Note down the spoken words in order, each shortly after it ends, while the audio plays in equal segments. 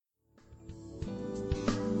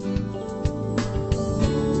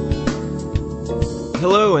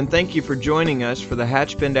Hello, and thank you for joining us for the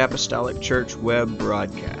Hatchbend Apostolic Church web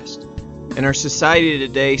broadcast. In our society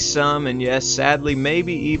today, some, and yes, sadly,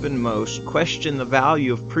 maybe even most, question the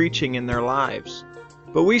value of preaching in their lives.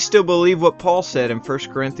 But we still believe what Paul said in 1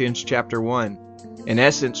 Corinthians chapter 1. In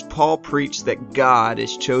essence, Paul preached that God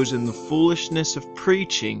has chosen the foolishness of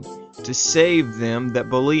preaching to save them that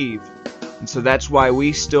believe. And so that's why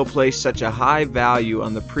we still place such a high value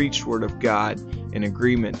on the preached word of God in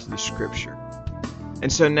agreement to the Scripture.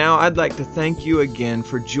 And so now I'd like to thank you again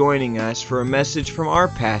for joining us for a message from our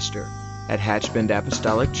pastor at Hatchbend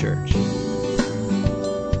Apostolic Church. You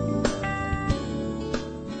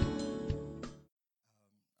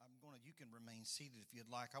can remain seated if you'd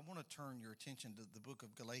like. I want to turn your attention to the book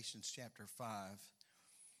of Galatians chapter 5.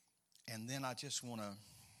 And then I just want to,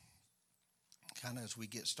 kind of as we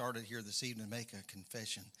get started here this evening, make a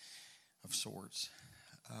confession of sorts.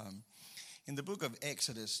 In the book of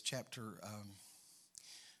Exodus chapter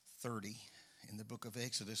 30, in the book of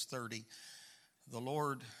Exodus 30, the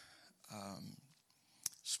Lord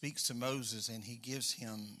speaks to Moses and he gives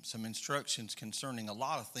him some instructions concerning a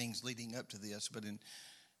lot of things leading up to this. But in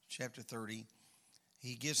chapter 30,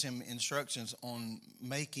 he gives him instructions on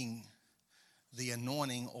making the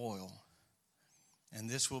anointing oil. And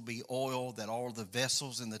this will be oil that all the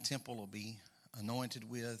vessels in the temple will be anointed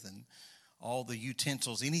with, and all the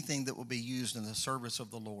utensils, anything that will be used in the service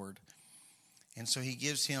of the Lord. And so he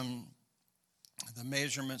gives him the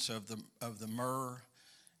measurements of the myrrh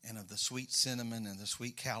and of the sweet cinnamon and the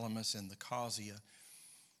sweet calamus and the cassia.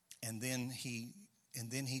 And then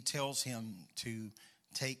he tells him to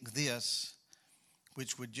take this,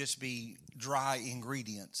 which would just be dry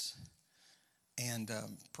ingredients and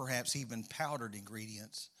perhaps even powdered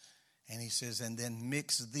ingredients. And he says, and then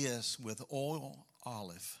mix this with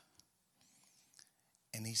olive.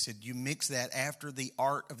 And he said, you mix that after the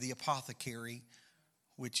art of the apothecary,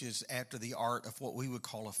 which is after the art of what we would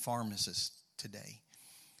call a pharmacist today.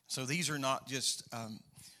 So these are not just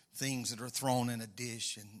things that are thrown in a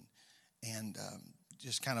dish and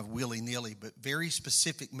just kind of willy-nilly, but very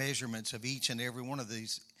specific measurements of each and every one of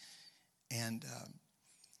these. And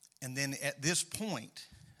then at this point,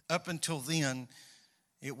 up until then,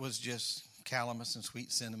 it was just calamus and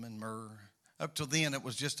sweet cinnamon, myrrh. Up till then, it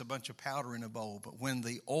was just a bunch of powder in a bowl. But when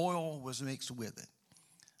the oil was mixed with it,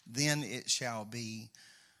 then it shall be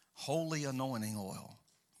holy anointing oil.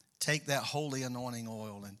 Take that holy anointing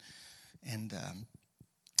oil and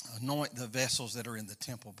anoint the vessels that are in the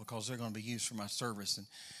temple, because they're going to be used for my service. And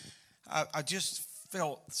I just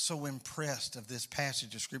felt so impressed of this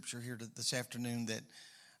passage of Scripture here this afternoon that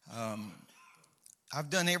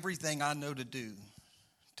I've done everything I know to do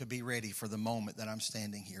to be ready for the moment that I'm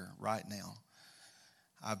standing here right now.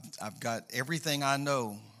 I've got everything I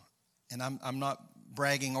know, and I'm not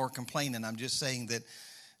bragging or complaining. I'm just saying that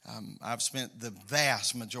I've spent the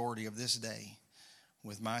vast majority of this day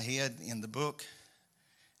with my head in the book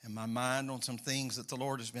and my mind on some things that the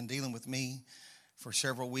Lord has been dealing with me for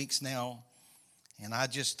several weeks now. And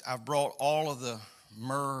I've brought all of the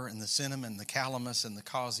myrrh and the cinnamon, the calamus and the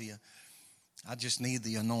cassia. I just need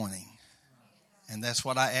the anointing. And that's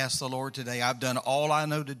what I asked the Lord today. I've done all I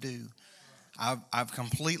know to do. I've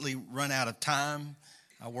completely run out of time.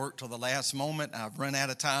 I worked till the last moment. I've run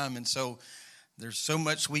out of time. And so there's so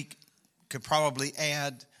much we could probably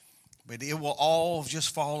add, but it will all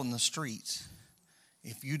just fall in the streets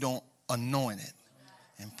if you don't anoint it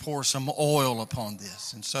and pour some oil upon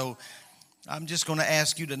this. And so I'm just going to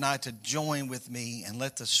ask you tonight to join with me and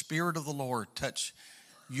let the Spirit of the Lord touch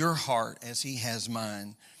your heart as He has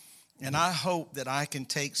mine. And I hope that I can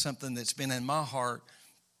take something that's been in my heart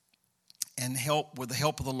and help, with the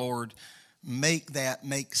help of the Lord, make that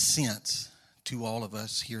make sense to all of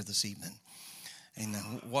us here this evening. And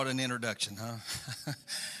what an introduction, huh?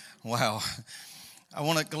 Wow. I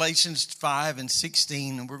want Galatians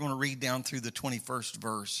 5:16, and we're going to read down through the 21st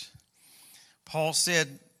verse. Paul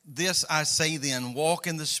said, "This I say then, walk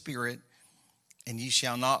in the Spirit, and ye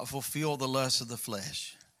shall not fulfill the lust of the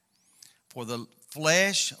flesh. For the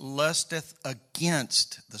flesh lusteth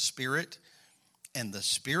against the Spirit, and the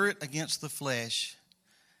Spirit against the flesh,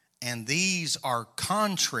 and these are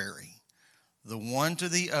contrary the one to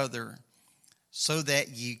the other, so that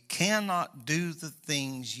ye cannot do the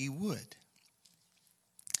things ye would.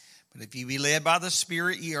 But if ye be led by the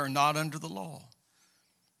Spirit, ye are not under the law.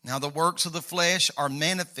 Now the works of the flesh are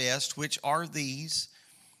manifest, which are these: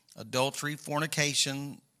 adultery,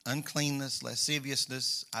 fornication, uncleanness,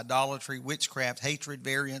 lasciviousness, idolatry, witchcraft, hatred,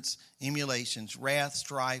 variance, emulations, wrath,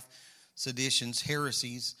 strife, seditions,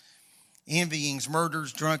 heresies, envyings,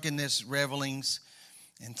 murders, drunkenness, revelings,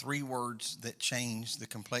 and three words that change the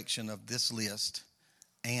complexion of this list: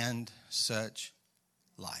 and such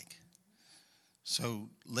like. So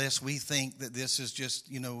lest we think that this is just,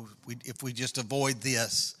 if we just avoid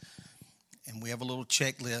this and we have a little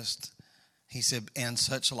checklist, he said, and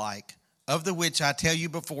such like, of the which I tell you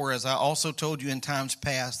before, as I also told you in times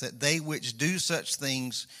past, that they which do such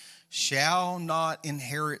things shall not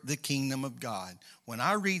inherit the kingdom of God. When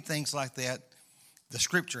I read things like that, the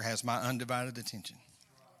scripture has my undivided attention.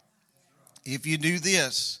 If you do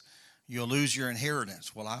this, you'll lose your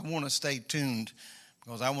inheritance. Well, I want to stay tuned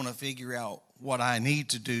because I want to figure out what I need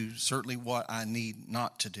to do, certainly what I need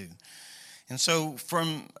not to do. And so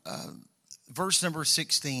from verse number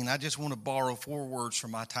 16, I just want to borrow 4 words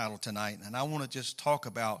from my title tonight, and I want to just talk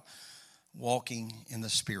about walking in the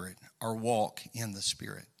Spirit, or walk in the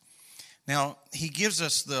Spirit. Now, he gives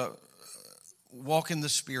us the walk in the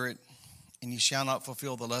Spirit, and you shall not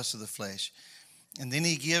fulfill the lust of the flesh. And then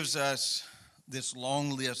he gives us this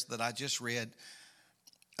long list that I just read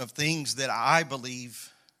of things that I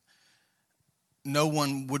believe no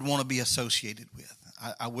one would want to be associated with.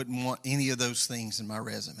 I wouldn't want any of those things in my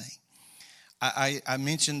resume. I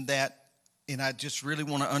mentioned that, and I just really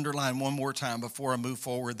want to underline one more time before I move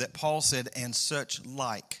forward that Paul said, and such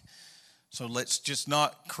like. So let's just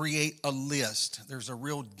not create a list. There's a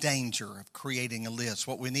real danger of creating a list.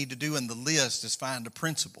 What we need to do in the list is find a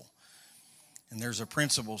principle. And there's a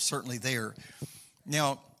principle certainly there.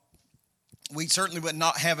 Now, we certainly would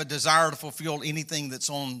not have a desire to fulfill anything that's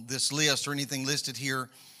on this list or anything listed here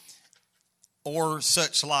or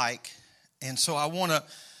such like. And so I want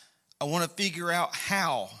to figure out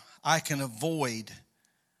how I can avoid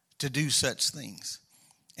to do such things.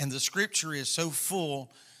 And the scripture is so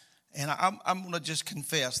full. And I'm going to just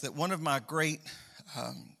confess that one of my great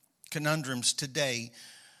conundrums today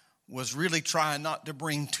was really trying not to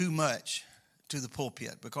bring too much to the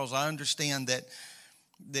pulpit, because I understand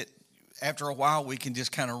that after a while we can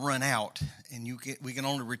just kind of run out, and we can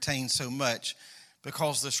only retain so much,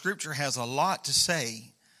 because the scripture has a lot to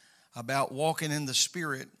say about walking in the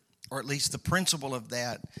Spirit, or at least the principle of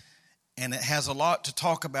that, and it has a lot to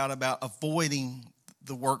talk about avoiding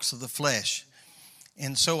the works of the flesh.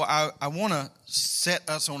 And so I want to set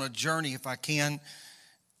us on a journey, if I can,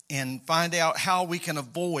 and find out how we can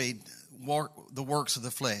avoid the works of the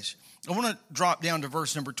flesh. I want to drop down to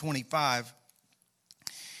verse number 25.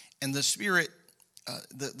 And the Spirit,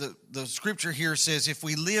 the scripture here says, if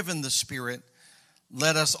we live in the Spirit,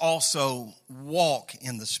 let us also walk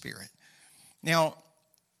in the Spirit. Now,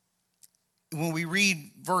 when we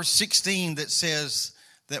read verse 16 that says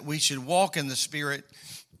that we should walk in the Spirit,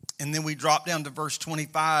 and then we drop down to verse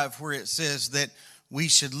 25 where it says that we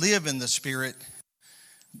should live in the Spirit,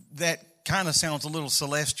 that kind of sounds a little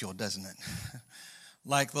celestial, doesn't it?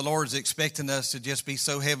 Like the Lord's expecting us to just be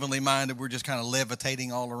so heavenly minded, we're just kind of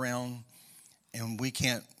levitating all around, and we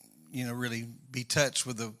can't, really be touched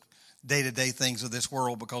with the day-to-day things of this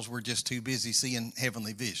world because we're just too busy seeing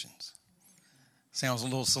heavenly visions. Sounds a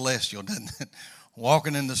little celestial, doesn't it?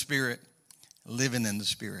 Walking in the Spirit, living in the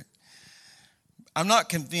Spirit. I'm not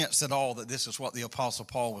convinced at all that this is what the Apostle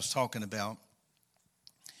Paul was talking about,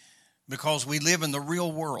 because we live in the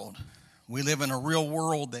real world. We live in a real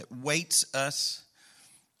world that weights us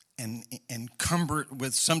and encumbered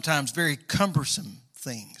with sometimes very cumbersome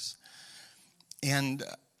things. And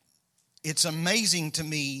it's amazing to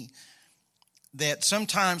me that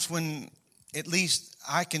sometimes when, at least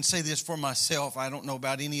I can say this for myself, I don't know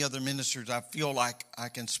about any other ministers, I feel like I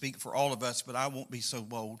can speak for all of us, but I won't be so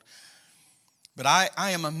bold. But I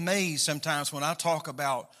am amazed sometimes when I talk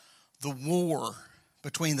about the war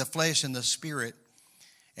between the flesh and the Spirit,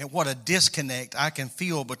 and what a disconnect I can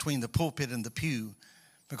feel between the pulpit and the pew,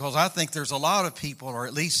 because I think there's a lot of people, or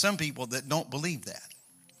at least some people, that don't believe that.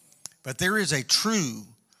 But there is a true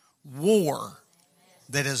war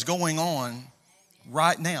that is going on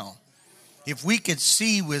right now. If we could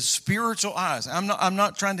see with spiritual eyes, I'm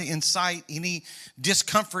not trying to incite any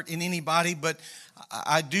discomfort in anybody, but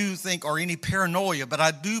I do think, or any paranoia, but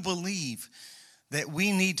I do believe that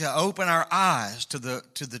we need to open our eyes to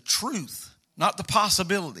the truth, not the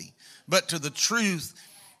possibility, but to the truth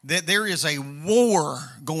that there is a war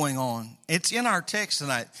going on. It's in our text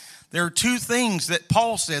tonight. There are 2 things that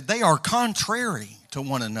Paul said, they are contrary to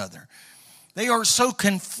one another. They are so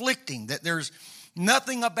conflicting that there's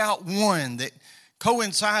nothing about one that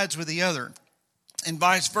coincides with the other, and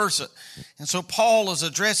vice versa. And so Paul is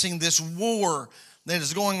addressing this war that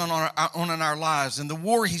is going on in our lives. And the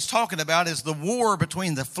war he's talking about is the war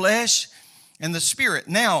between the flesh and the Spirit.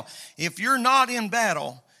 Now, if you're not in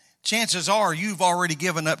battle, chances are you've already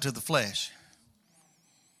given up to the flesh.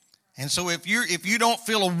 And so if you don't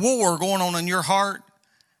feel a war going on in your heart,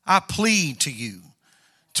 I plead to you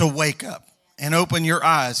to wake up and open your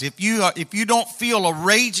eyes. If you don't feel a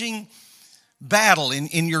raging battle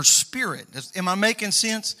in your spirit, am I making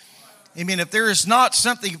sense? I mean, if there is not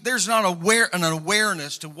something, if there's not an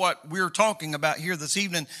awareness to what we're talking about here this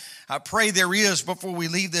evening, I pray there is before we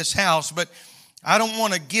leave this house. But I don't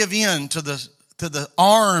want to give in to the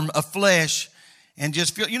arm of flesh and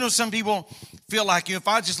just feel. You know, some people feel like if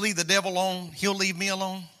I just leave the devil alone, he'll leave me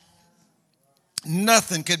alone.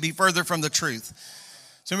 Nothing could be further from the truth.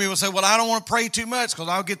 Some people say, well, I don't want to pray too much because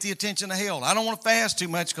I'll get the attention of hell. I don't want to fast too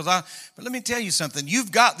much but let me tell you something.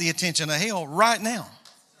 You've got the attention of hell right now.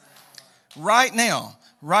 Right now.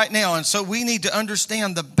 And so we need to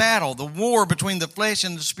understand the battle, the war between the flesh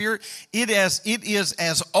and the spirit. It is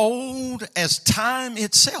as old as time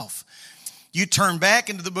itself. You turn back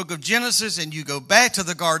into the book of Genesis and you go back to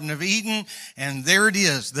the Garden of Eden, and there it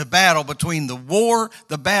is, the battle between the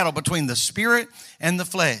battle between the spirit and the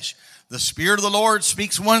flesh. The Spirit of the Lord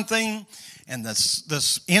speaks one thing, and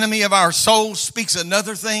the enemy of our soul speaks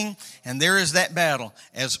another thing, and there is that battle.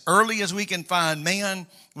 As early as we can find man,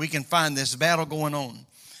 we can find this battle going on.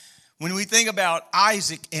 When we think about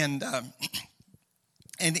Isaac and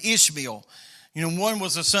Ishmael, you know, one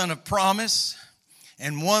was the son of promise,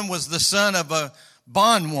 and one was the son of a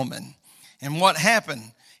bondwoman. And what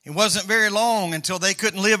happened? It wasn't very long until they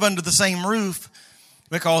couldn't live under the same roof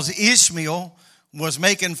because Ishmael was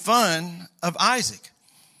making fun of Isaac.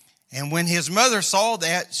 And when his mother saw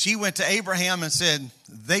that, she went to Abraham and said,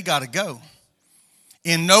 they got to go.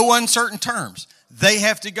 In no uncertain terms, they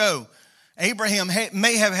have to go. Abraham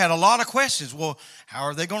may have had a lot of questions. Well, how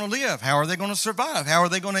are they going to live? How are they going to survive? How are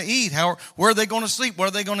they going to eat? Where are they going to sleep? What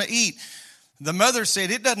are they going to eat? The mother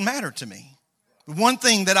said, it doesn't matter to me. The one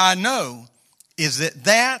thing that I know is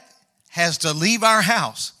that has to leave our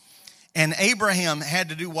house. And Abraham had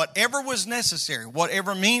to do whatever was necessary,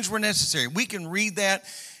 whatever means were necessary. We can read that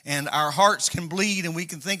and our hearts can bleed and we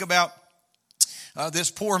can think about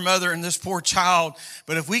this poor mother and this poor child.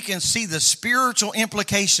 But if we can see the spiritual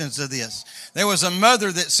implications of this, there was a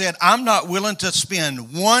mother that said, I'm not willing to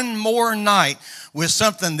spend one more night with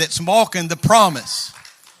something that's mocking the promise.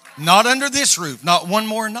 Not under this roof, not one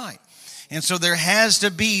more night. And so there has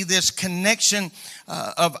to be this connection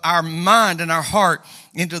of our mind and our heart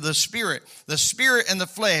into the spirit. The spirit and the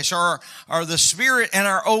flesh are the spirit and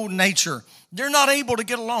our old nature. They're not able to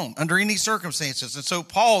get along under any circumstances. And so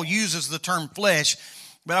Paul uses the term flesh,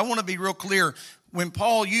 but I want to be real clear. When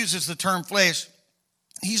Paul uses the term flesh,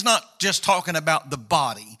 he's not just talking about the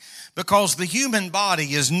body, because the human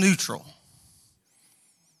body is neutral.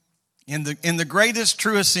 In the greatest,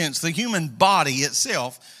 truest sense, the human body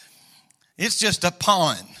itself, it's just a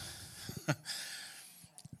pawn.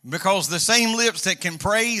 Because the same lips that can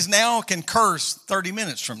praise now can curse 30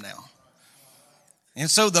 minutes from now. And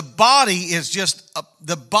so the body is just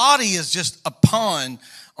a pawn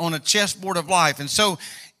on a chessboard of life. And so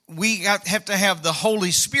we have to have the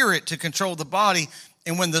Holy Spirit to control the body.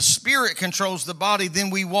 And when the Spirit controls the body, then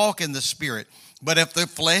we walk in the Spirit. But if the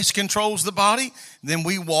flesh controls the body, then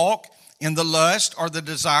we walk in the lust or the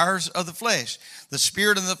desires of the flesh. The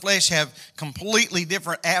spirit and the flesh have completely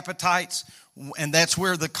different appetites, and that's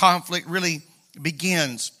where the conflict really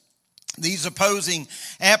begins. These opposing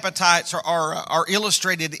appetites are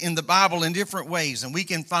illustrated in the Bible in different ways, and we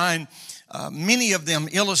can find many of them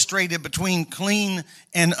illustrated between clean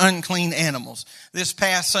and unclean animals. This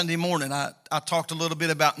past Sunday morning, I talked a little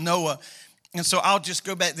bit about Noah, and so I'll just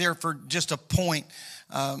go back there for just a point.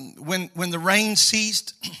 When the rain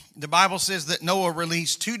ceased, the Bible says that Noah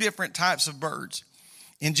released two different types of birds.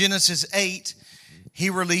 In Genesis 8, he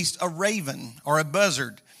released a raven or a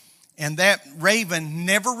buzzard, and that raven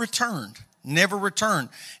never returned. And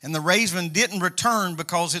the raven didn't return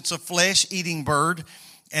because it's a flesh-eating bird,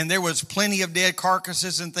 and there was plenty of dead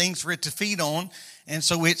carcasses and things for it to feed on, and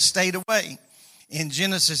so it stayed away. In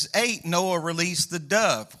Genesis 8, Noah released the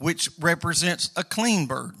dove, which represents a clean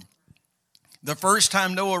bird. The first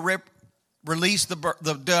time Noah released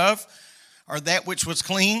the dove, or that which was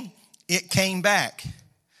clean, it came back.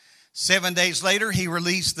 7 days later, he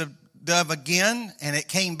released the dove again, and it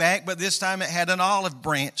came back, but this time it had an olive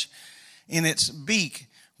branch in its beak,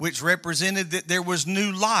 which represented that there was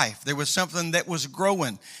new life. There was something that was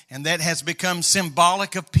growing, and that has become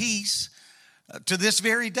symbolic of peace to this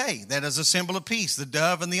very day. That is a symbol of peace. The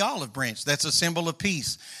dove and the olive branch, that's a symbol of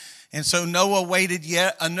peace. And so Noah waited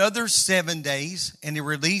yet another 7 days, and he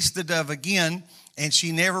released the dove again, and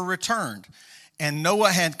she never returned. And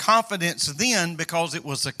Noah had confidence then, because it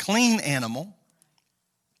was a clean animal,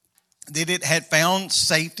 that it had found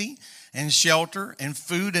safety and shelter and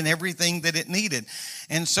food and everything that it needed.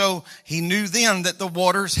 And so he knew then that the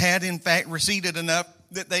waters had in fact receded enough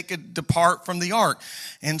that they could depart from the ark.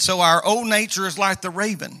 And so our old nature is like the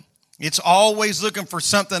raven. It's always looking for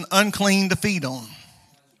something unclean to feed on.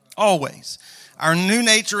 Always. Our new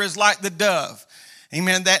nature is like the dove.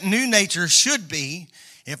 Amen. That new nature should be,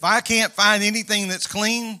 if I can't find anything that's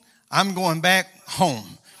clean, I'm going back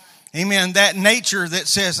home. Amen. That nature that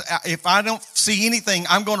says, if I don't see anything,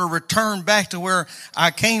 I'm going to return back to where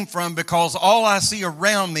I came from, because all I see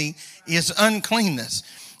around me is uncleanness.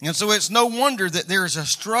 And so it's no wonder that there's a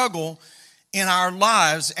struggle in our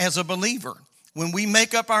lives as a believer when we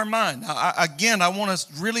make up our mind. Now, I want to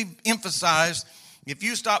really emphasize, if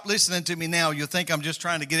you stop listening to me now, you'll think I'm just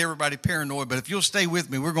trying to get everybody paranoid. But if you'll stay with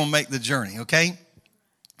me, we're going to make the journey, okay?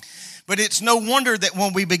 But it's no wonder that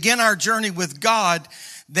when we begin our journey with God,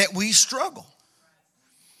 that we struggle.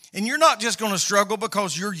 And you're not just going to struggle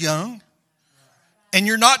because you're young. And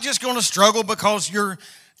you're not just going to struggle because you're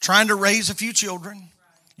trying to raise a few children.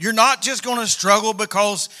 You're not just going to struggle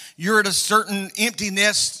because you're at a certain empty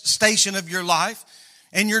nest station of your life.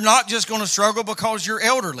 And you're not just going to struggle because you're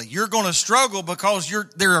elderly. You're going to struggle because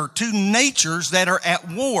there are two natures that are at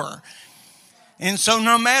war. And so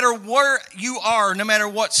no matter where you are, no matter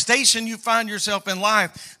what station you find yourself in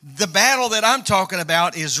life, the battle that I'm talking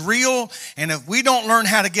about is real. And if we don't learn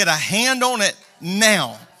how to get a hand on it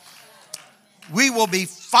now, we will be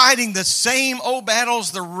fighting the same old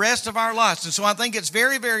battles the rest of our lives. And so I think it's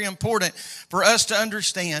very, very important for us to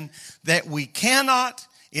understand that we cannot,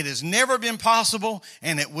 it has never been possible,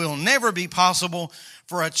 and it will never be possible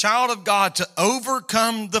for a child of God to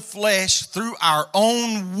overcome the flesh through our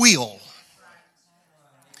own will.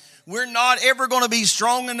 We're not ever going to be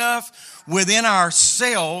strong enough within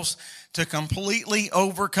ourselves to completely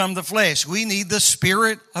overcome the flesh. We need the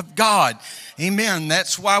Spirit of God. Amen.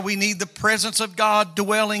 That's why we need the presence of God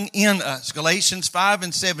dwelling in us. Galatians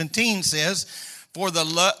 5:17 says, "For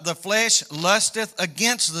the flesh lusteth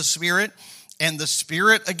against the Spirit, and the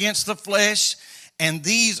Spirit against the flesh, and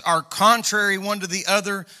these are contrary one to the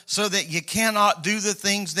other, so that you cannot do the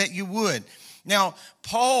things that you would." Now,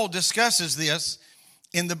 Paul discusses this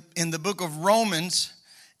in the book of Romans,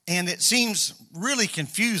 and it seems really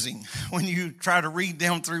confusing when you try to read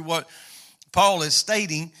down through what Paul is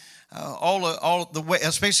stating, all the way,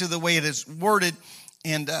 especially the way it is worded.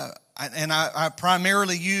 And I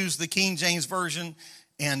primarily use the King James Version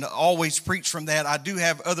and always preach from that. I do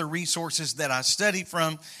have other resources that I study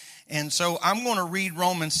from. And so I'm going to read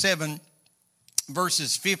Romans 7,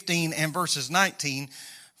 verses 15 and verses 19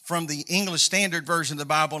 from the English Standard Version of the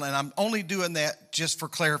Bible. And I'm only doing that just for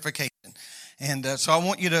clarification. And so I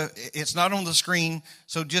want you to, it's not on the screen,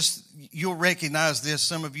 so just, you'll recognize this.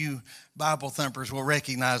 Some of you Bible thumpers will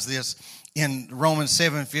recognize this. In Romans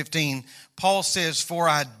 7:15, Paul says, "For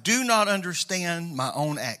I do not understand my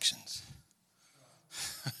own actions.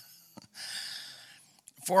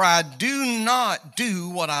 For I do not do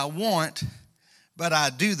what I want, but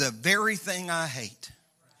I do the very thing I hate."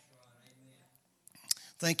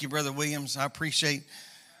 Thank you, Brother Williams. I appreciate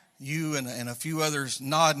you and a few others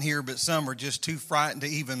nodding here, but some are just too frightened to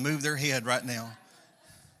even move their head right now.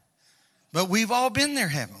 But we've all been there,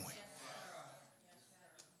 haven't we?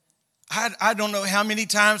 I don't know how many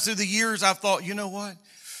times through the years I've thought, you know what?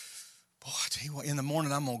 Boy, I tell you what, in the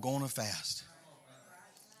morning I'm going to go on a fast.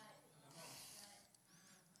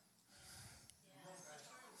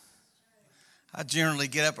 I generally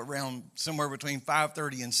get up around somewhere between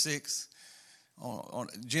 5:30 and 6.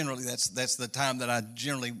 Generally, that's the time that I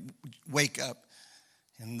generally wake up.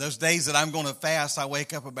 And those days that I'm going to fast, I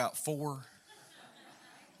wake up about 4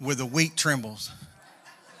 with the weak trembles.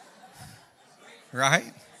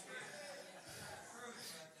 Right?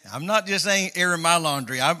 I'm not just saying airing my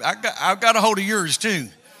laundry. I've got a hold of yours too.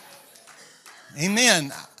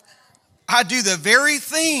 Amen. I do the very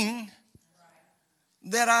thing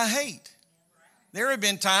that I hate. There have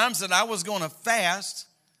been times that I was going to fast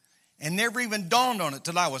and never even dawned on it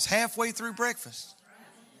till I was halfway through breakfast.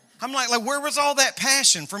 I'm like, where was all that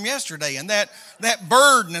passion from yesterday, and that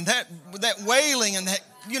burden, and that wailing, and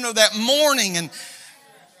that mourning, and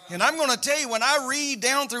I'm going to tell you, when I read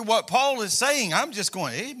down through what Paul is saying, I'm just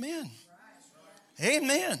going, amen,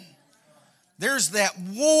 amen. There's that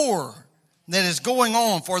war that is going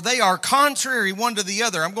on, for they are contrary one to the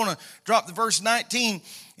other. I'm going to drop the verse 19,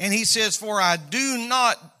 and he says, For I do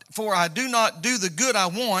not do the good I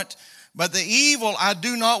want, but the evil I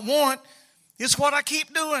do not want is what I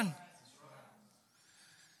keep doing.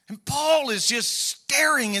 And Paul is just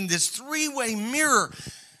staring in this three-way mirror,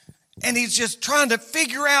 and he's just trying to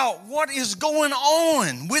figure out what is going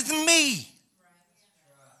on with me.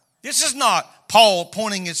 This is not Paul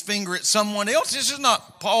pointing his finger at someone else. This is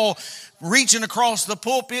not Paul reaching across the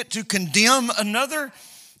pulpit to condemn another,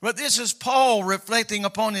 but this is Paul reflecting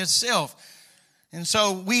upon himself. And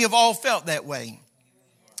so we have all felt that way.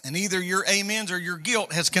 And either your amens or your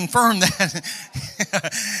guilt has confirmed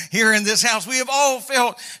that here in this house. We have all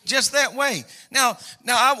felt just that way. Now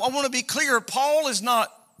I want to be clear. Paul is not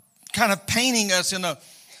kind of painting us in a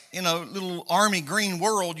little army green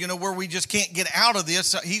world, where we just can't get out of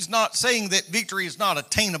this. He's not saying that victory is not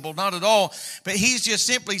attainable, not at all. But he's just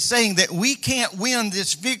simply saying that we can't win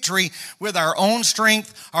this victory with our own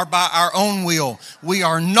strength or by our own will. We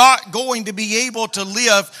are not going to be able to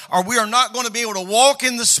live, or we are not going to be able to walk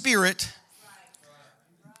in the Spirit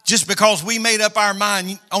just because we made up our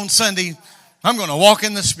mind on Sunday, I'm going to walk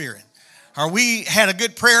in the Spirit. Or we had a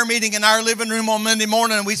good prayer meeting in our living room on Monday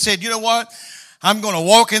morning and we said, you know what? I'm going to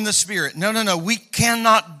walk in the Spirit. No. We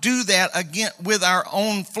cannot do that again with our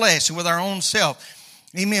own flesh, with our own self.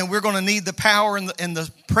 Amen. We're going to need the power and the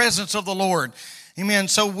presence of the Lord. Amen.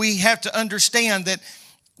 So we have to understand that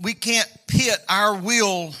we can't pit our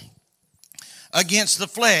will against the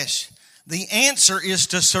flesh. The answer is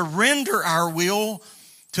to surrender our will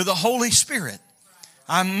to the Holy Spirit.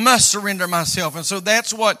 I must surrender myself. And so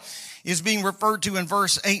that's what is being referred to in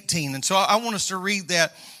verse 18. And so I want us to read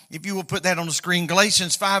that. If you will put that on the screen,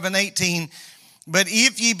 Galatians 5:18. But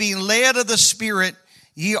if ye be led of the Spirit,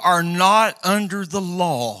 ye are not under the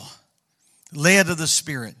law. Led of the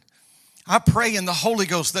Spirit. I pray in the Holy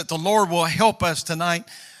Ghost that the Lord will help us tonight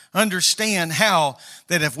understand how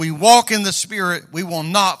that if we walk in the Spirit, we will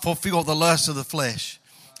not fulfill the lust of the flesh.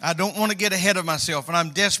 I don't want to get ahead of myself, and I'm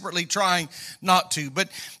desperately trying not to. But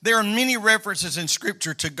there are many references in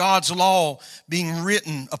Scripture to God's law being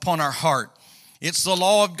written upon our heart. It's the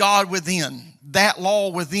law of God within. That law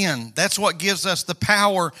within. That's what gives us the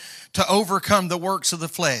power to overcome the works of the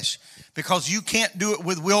flesh. Because you can't do it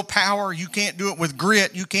with willpower. You can't do it with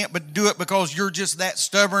grit. You can't do it because you're just that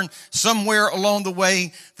stubborn. Somewhere along the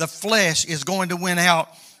way, the flesh is going to win out.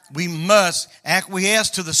 We must acquiesce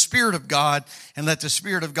to the Spirit of God and let the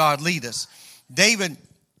Spirit of God lead us.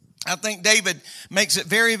 I think David makes it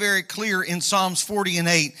very, very clear in Psalms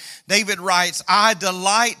 40:8. David writes, I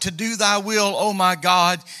delight to do thy will, O my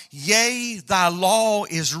God. Yea, thy law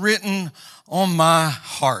is written on my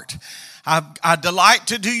heart. I delight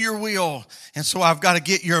to do your will. And so I've got to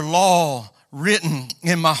get your law written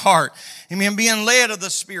in my heart. Amen. Being led of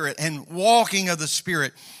the Spirit and walking of the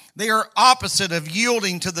Spirit. They are opposite of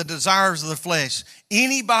yielding to the desires of the flesh.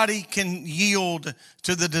 Anybody can yield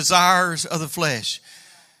to the desires of the flesh.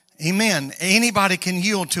 Amen. Anybody can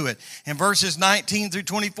yield to it. In verses 19 through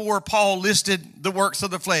 24, Paul listed the works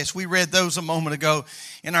of the flesh. We read those a moment ago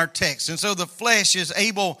in our text. And so the flesh is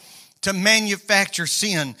able to manufacture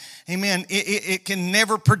sin. Amen. It can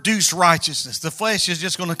never produce righteousness. The flesh is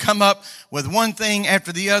just going to come up with one thing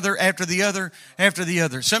after the other, after the other, after the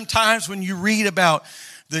other. Sometimes when you read about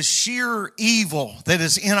the sheer evil that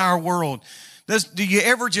is in our world, do you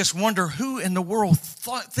ever just wonder who in the world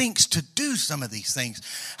thinks to do some of these things?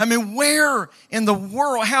 I mean, where in the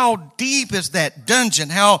world, how deep is that dungeon?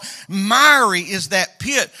 How miry is that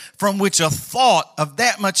pit from which a thought of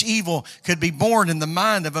that much evil could be born in the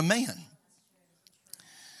mind of a man?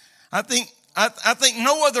 I think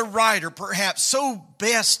no other writer perhaps so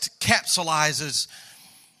best capsulizes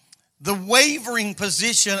the wavering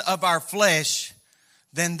position of our flesh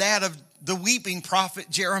than that of the weeping prophet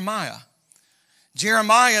Jeremiah.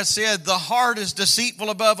 Jeremiah said, the heart is deceitful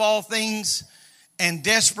above all things and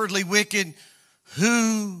desperately wicked.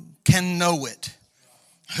 Who can know it?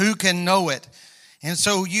 Who can know it? And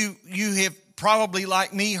so you have probably,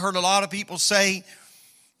 like me, heard a lot of people say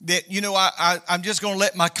that, I'm just going to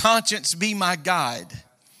let my conscience be my guide.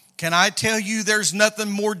 Can I tell you there's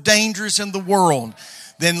nothing more dangerous in the world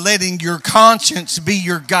than letting your conscience be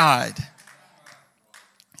your guide?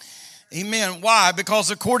 Amen. Why?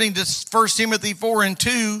 Because according to 1 Timothy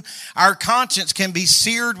 4:2, our conscience can be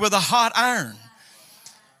seared with a hot iron.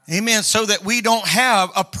 Amen. So that we don't have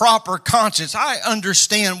a proper conscience. I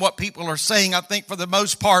understand what people are saying. I think for the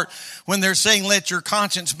most part, when they're saying, let your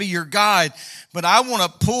conscience be your guide. But I want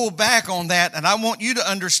to pull back on that. And I want you to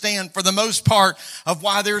understand for the most part of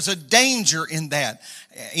why there's a danger in that.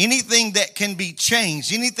 Anything that can be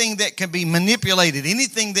changed, anything that can be manipulated,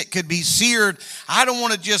 anything that could be seared. I don't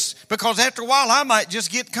want to because after a while I might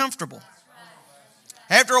just get comfortable.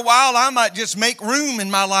 After a while, I might just make room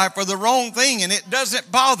in my life for the wrong thing, and it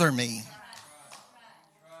doesn't bother me.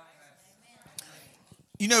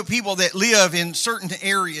 People that live in certain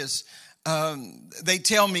areas, they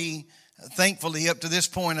tell me, thankfully, up to this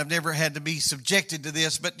point, I've never had to be subjected to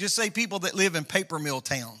this, but just say people that live in paper mill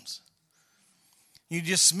towns. You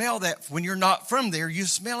just smell that. When you're not from there, you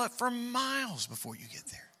smell it for miles before you get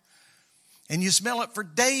there. And you smell it for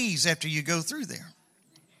days after you go through there.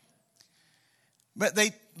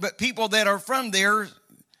 But people that are from there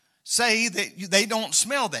say that they don't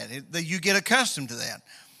smell that. That you get accustomed to that.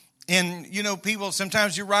 And, you know, people,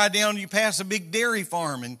 sometimes you ride down, you pass a big dairy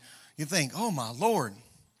farm, and you think, oh, my Lord.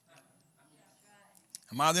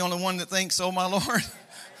 Am I the only one that thinks, oh, my Lord?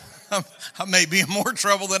 I may be in more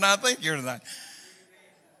trouble than I think here tonight.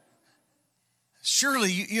 Surely,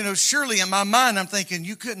 surely in my mind, I'm thinking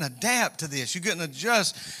you couldn't adapt to this. You couldn't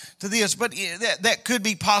adjust to this. But that could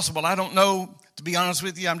be possible. I don't know. To be honest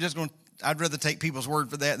with you, I'd rather take people's word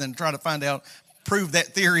for that than try to prove that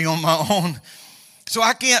theory on my own. So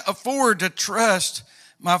I can't afford to trust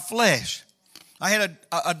my flesh. I had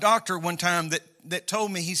a doctor one time that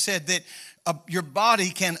told me, he said that your body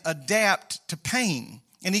can adapt to pain.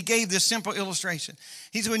 And he gave this simple illustration.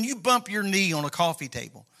 He said, when you bump your knee on a coffee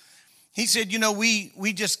table, he said,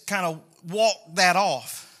 we just kind of walk that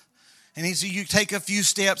off. And he said, you take a few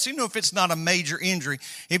steps, if it's not a major injury,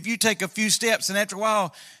 if you take a few steps and after a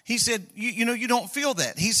while, he said, you don't feel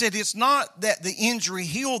that. He said, it's not that the injury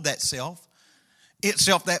healed itself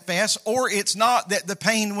that fast, or it's not that the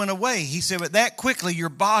pain went away. He said, but that quickly your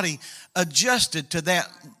body adjusted to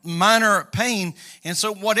that minor pain. And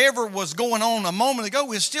so whatever was going on a moment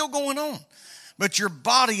ago is still going on. But your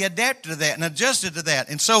body adapted to that and adjusted to that.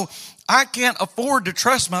 And so I can't afford to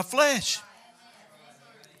trust my flesh.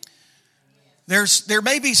 There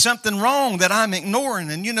may be something wrong that I'm ignoring.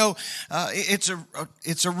 And,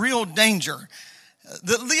 it's a real danger.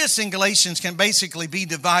 The list in Galatians can basically be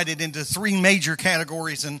divided into three major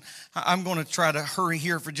categories, and I'm going to try to hurry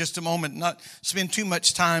here for just a moment, not spend too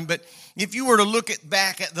much time. But if you were to look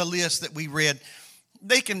back at the list that we read,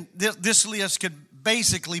 this list could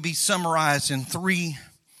basically be summarized in three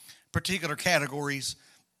particular categories.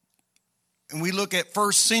 And we look at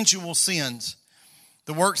first, sensual sins.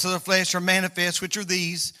 The works of the flesh are manifest, which are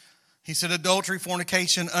these. He said adultery,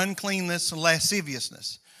 fornication, uncleanness, and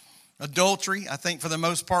lasciviousness. Adultery, I think for the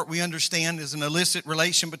most part we understand, is an illicit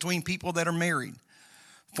relation between people that are married.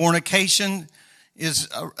 Fornication is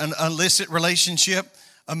an illicit relationship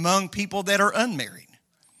among people that are unmarried.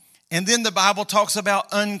 And then the Bible talks about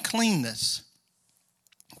uncleanness,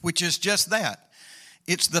 which is just that.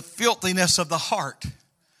 It's the filthiness of the heart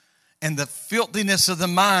and the filthiness of the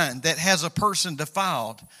mind that has a person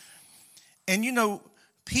defiled. And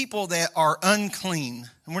people that are unclean,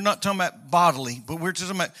 and we're not talking about bodily, but we're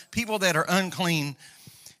talking about people that are unclean,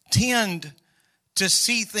 tend to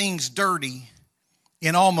see things dirty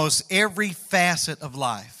in almost every facet of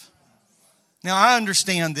life. Now, I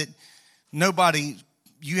understand that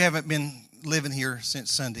you haven't been living here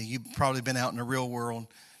since Sunday. You've probably been out in the real world,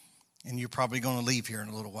 and you're probably going to leave here in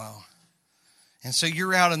a little while. And so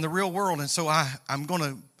you're out in the real world, and so I'm going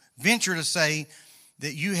to venture to say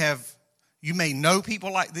that you may know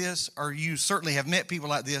people like this, or you certainly have met people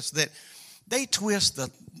like this, that they twist the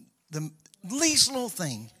least little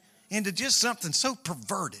thing into just something so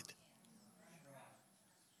perverted.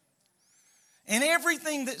 And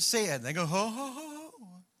everything that's said, they go, ho, ho, ho.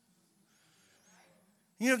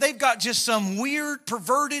 They've got just some weird,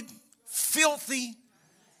 perverted, filthy,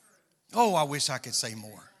 I wish I could say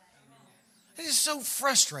more. It is so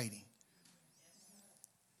frustrating.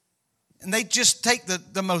 And they just take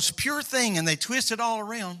the most pure thing and they twist it all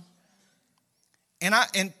around. And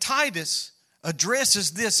Titus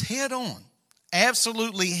addresses this head on,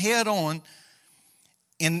 absolutely head on.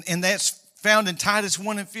 And that's found in Titus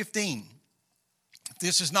 1:15. If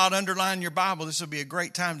this is not underlined in your Bible, this will be a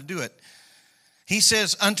great time to do it. He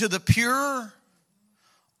says, unto the pure,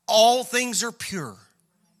 all things are pure.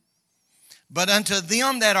 But unto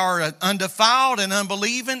them that are undefiled and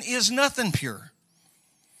unbelieving is nothing pure.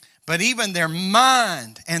 But even their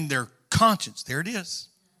mind and their conscience, there it is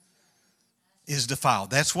defiled.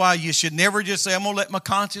 That's why you should never just say, I'm going to let my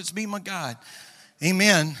conscience be my guide.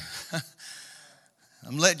 Amen.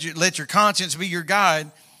 Let your conscience be your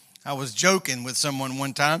guide. I was joking with someone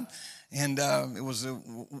one time, and it was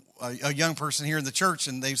a young person here in the church,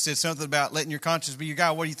 and they said something about letting your conscience be your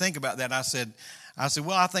guide. What do you think about that? I said,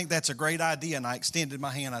 well, I think that's a great idea. And I extended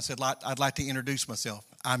my hand. I said, I'd like to introduce myself.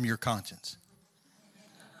 I'm your conscience.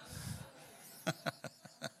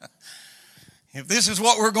 If this is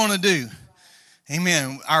what we're going to do,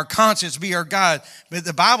 amen, our conscience be our guide. But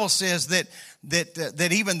the Bible says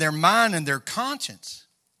that even their mind and their conscience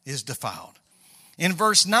is defiled. In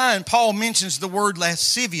verse 9, Paul mentions the word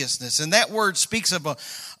lasciviousness. And that word speaks of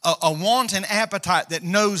a wanton appetite that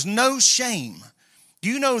knows no shame. Do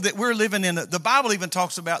you know that we're living in the Bible even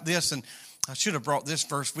talks about this, and I should have brought this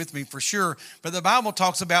verse with me for sure, but the Bible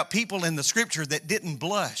talks about people in the scripture that didn't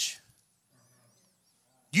blush.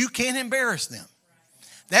 You can't embarrass them.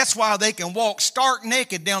 That's why they can walk stark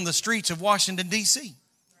naked down the streets of Washington, D.C.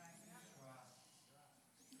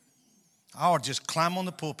 I'll just climb on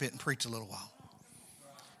the pulpit and preach a little while.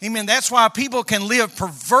 Amen. That's why people can live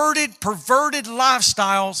perverted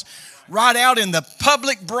lifestyles right out in the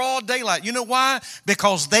public broad daylight. You know why?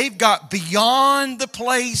 Because they've got beyond the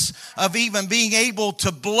place of even being able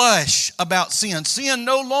to blush about sin. Sin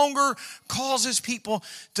no longer causes people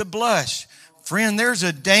to blush. Friend, there's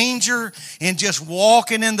a danger in just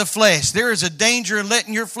walking in the flesh. There is a danger in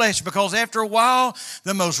letting your flesh, because after a while,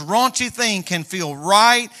 the most raunchy thing can feel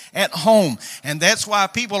right at home. And that's why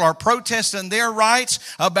people are protesting their rights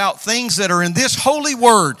about things that are in this holy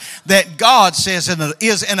word that God says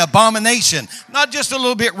is an abomination. Not just a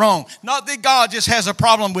little bit wrong. Not that God just has a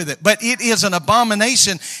problem with it, but it is an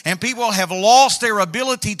abomination. And people have lost their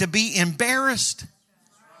ability to be embarrassed.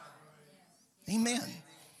 Amen.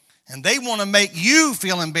 And they want to make you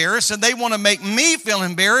feel embarrassed, and they want to make me feel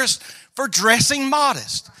embarrassed for dressing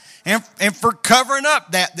modest and for covering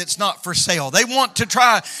up that's not for sale. They want to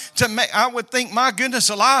try to make, I would think, my goodness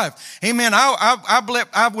alive. Amen.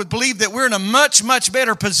 I would believe that we're in a much, much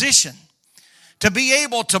better position to be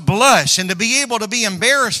able to blush and to be able to be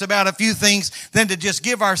embarrassed about a few things than to just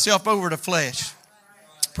give ourselves over to flesh.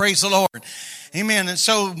 Praise the Lord. Amen. And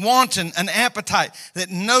so wanting an appetite that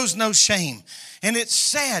knows no shame. And it's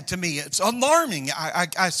sad to me. It's alarming,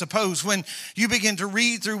 I suppose, when you begin to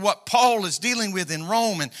read through what Paul is dealing with in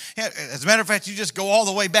Rome. And as a matter of fact, you just go all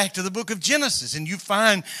the way back to the book of Genesis, and you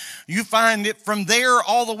find it from there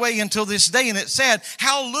all the way until this day. And it's sad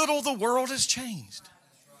how little the world has changed.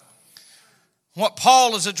 What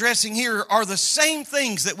Paul is addressing here are the same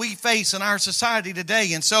things that we face in our society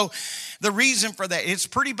today. And so the reason for that, it's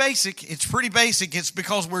pretty basic. It's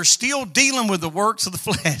because we're still dealing with the works of the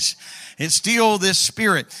flesh. It's still this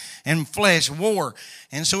spirit and flesh war.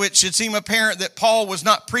 And so it should seem apparent that Paul was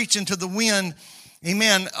not preaching to the wind.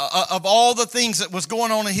 Amen. Of all the things that was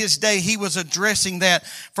going on in his day, he was addressing that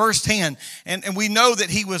firsthand. And we know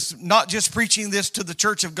that he was not just preaching this to the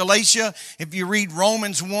church of Galatia. If you read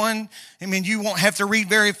Romans 1, I mean, you won't have to read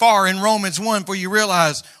very far in Romans 1 before you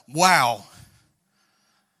realize, wow,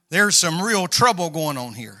 there's some real trouble going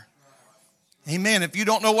on here. Amen. If you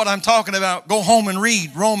don't know what I'm talking about, go home and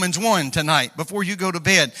read Romans 1 tonight before you go to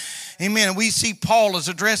bed. Amen. We see Paul is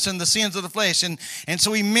addressing the sins of the flesh. And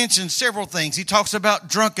so he mentions several things. He talks about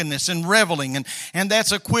drunkenness and reveling. And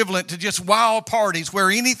that's equivalent to just wild parties where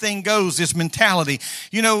anything goes, this mentality.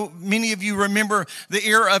 You know, many of you remember the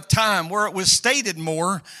era of time where it was stated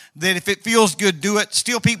more that if it feels good, do it.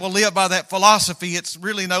 Still people live by that philosophy. It's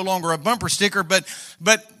really no longer a bumper sticker, but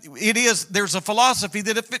it is, there's a philosophy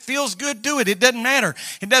that if it feels good, do it. It doesn't matter.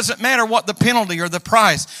 It doesn't matter what the penalty or the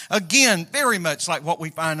price. Again, very much like what we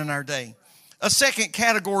find in our day. A second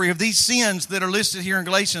category of these sins that are listed here in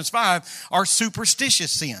Galatians 5 are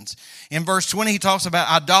superstitious sins. In verse 20, he talks about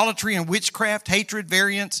idolatry and witchcraft, hatred,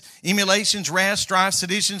 variance, emulations, wrath, strife,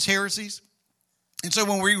 seditions, heresies. And so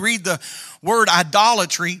when we read the word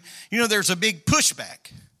idolatry, you know, there's a big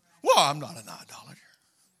pushback. Well, I'm not an idolater.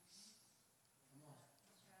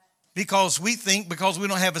 Because we think, because we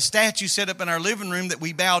don't have a statue set up in our living room that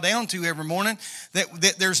we bow down to every morning,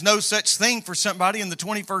 that there's no such thing for somebody in the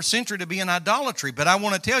 21st century to be an idolatry. But I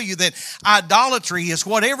want to tell you that idolatry is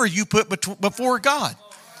whatever you put before God.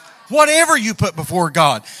 Whatever you put before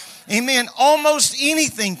God. Amen. Almost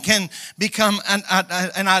anything can become an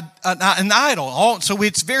idol. So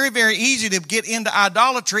it's very, very easy to get into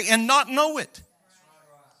idolatry and not know it.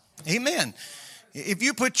 Amen. If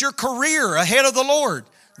you put your career ahead of the Lord,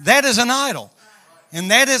 that is an idol. And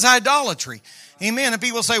that is idolatry. Amen. And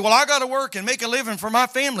people say, well, I got to work and make a living for my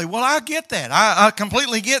family. Well, I get that. I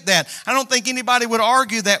completely get that. I don't think anybody would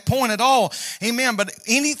argue that point at all. Amen. But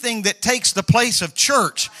anything that takes the place of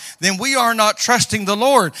church, then we are not trusting the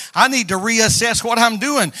Lord. I need to reassess what I'm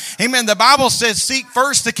doing. Amen. The Bible says, seek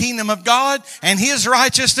first the kingdom of God and his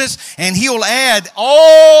righteousness, and he'll add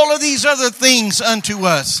all of these other things unto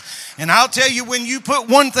us. And I'll tell you, when you put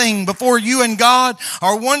one thing before you and God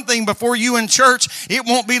or one thing before you and church, it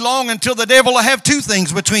won't be long until the devil will have two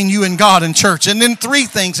things between you and God and church, and then three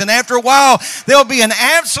things. And after a while, there'll be an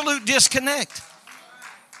absolute disconnect.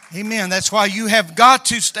 Amen. That's why you have got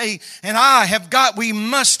to stay, and we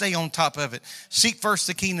must stay on top of it. Seek first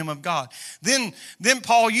the kingdom of God. Then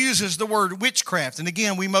Paul uses the word witchcraft. And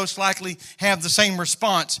again, we most likely have the same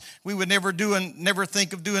response. We would never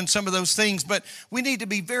think of doing some of those things, but we need to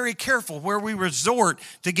be very careful where we resort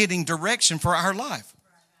to getting direction for our life.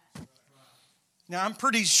 Now, I'm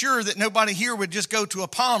pretty sure that nobody here would just go to a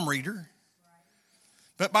palm reader.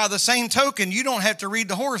 But by the same token, you don't have to read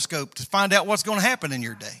the horoscope to find out what's going to happen in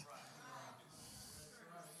your day.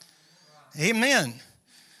 Amen.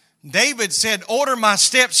 David said, order my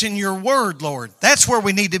steps in your word, Lord. That's where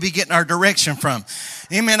we need to be getting our direction from.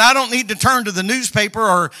 Amen. I don't need to turn to the newspaper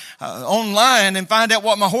or online and find out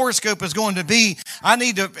what my horoscope is going to be. I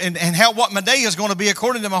need to, and what my day is going to be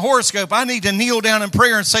according to my horoscope. I need to kneel down in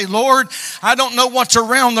prayer and say, Lord, I don't know what's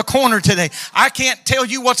around the corner today. I can't tell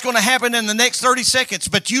you what's going to happen in the next 30 seconds,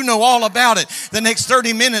 but you know all about it. The next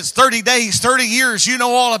 30 minutes, 30 days, 30 years, you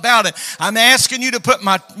know all about it. I'm asking you to put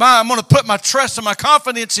I'm going to put my trust and my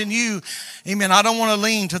confidence in you. Amen. I don't want to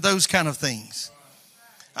lean to those kind of things.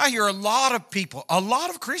 I hear a lot of people, a lot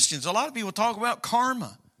of Christians, a lot of people talk about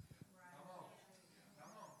karma.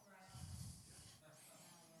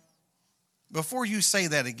 Before you say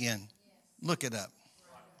that again, look it up.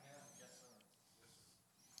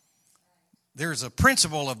 There's a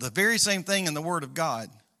principle of the very same thing in the Word of God.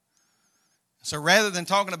 So rather than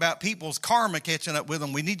talking about people's karma catching up with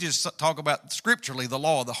them, we need to talk about scripturally the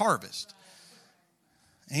law of the harvest.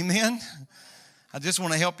 Amen. I just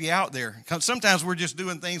want to help you out there. Because sometimes we're just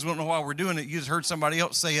doing things, we don't know why we're doing it. You just heard somebody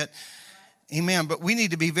else say it. Amen. But we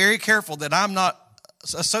need to be very careful that I'm not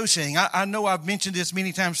associating. I know I've mentioned this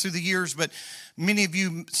many times through the years, but many of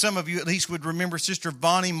you, some of you at least would remember Sister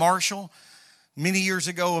Vonnie Marshall. Many years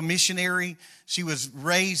ago, a missionary. She was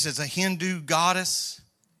raised as a Hindu goddess.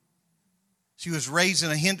 She was raised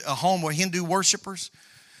in a home of Hindu worshipers.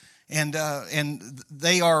 And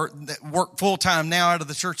they work full-time now out of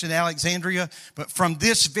the church in Alexandria. But from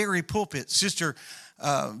this very pulpit, Sister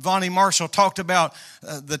Vonnie Marshall talked about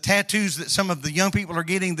the tattoos that some of the young people are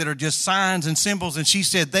getting that are just signs and symbols. And she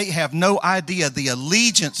said they have no idea the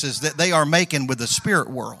allegiances that they are making with the spirit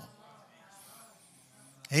world.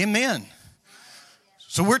 Amen.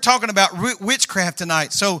 So we're talking about witchcraft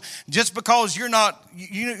tonight. So just because you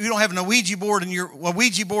don't have a Ouija board in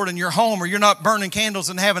your home, or you're not burning candles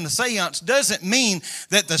and having a seance, doesn't mean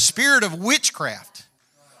that the spirit of witchcraft.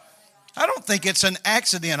 I don't think it's an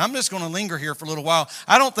accident. I'm just going to linger here for a little while.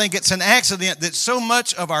 I don't think it's an accident that so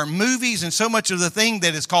much of our movies and so much of the thing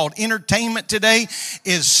that is called entertainment today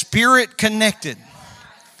is spirit connected.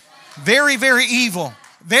 Very, very evil.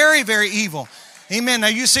 Very, very evil. Amen. Now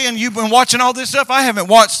you saying you've been watching all this stuff? I haven't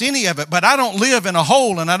watched any of it, but I don't live in a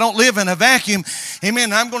hole and I don't live in a vacuum.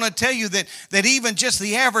 Amen. I'm going to tell you that even just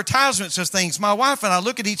the advertisements of things, my wife and I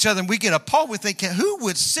look at each other and we get appalled. We think, who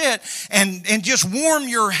would sit and just warm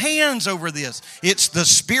your hands over this? It's the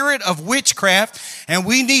spirit of witchcraft, and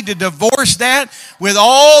we need to divorce that with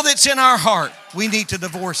all that's in our heart. We need to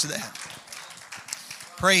divorce that.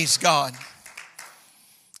 Praise God.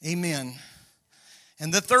 Amen.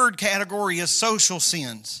 And the third category is social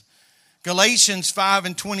sins. Galatians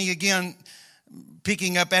 5:20, again,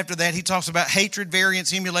 picking up after that, he talks about hatred,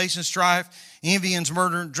 variance, emulation, strife, envyings,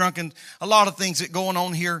 murder, drunken, a lot of things that going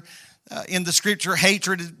on here in the scripture.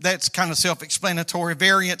 Hatred, that's kind of self-explanatory.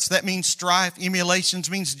 Variance, that means strife. Emulations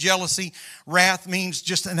means jealousy. Wrath means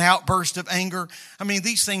just an outburst of anger. I mean,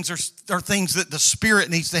 these things are things that the Spirit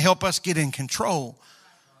needs to help us get in control.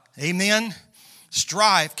 Amen.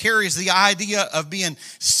 Strife carries the idea of being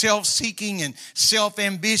self-seeking and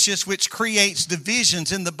self-ambitious, which creates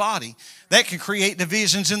divisions in the body. That can create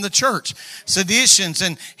divisions in the church. Seditions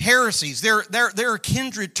and heresies, they're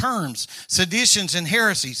kindred terms. Seditions and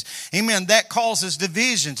heresies. Amen. That causes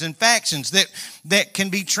divisions and factions that can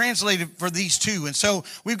be translated for these two. And so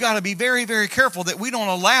we've got to be very, very careful that we don't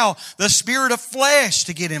allow the spirit of flesh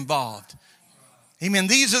to get involved. Amen.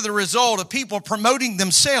 These are the result of people promoting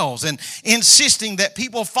themselves and insisting that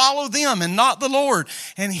people follow them and not the Lord.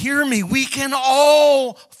 And hear me, we can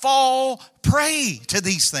all fall prey to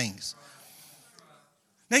these things.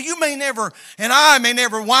 Now you may never, and I may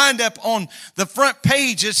never wind up on the front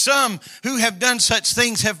page as some who have done such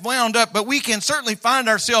things have wound up, but we can certainly find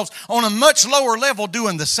ourselves on a much lower level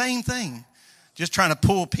doing the same thing. Just trying to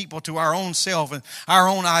pull people to our own self and our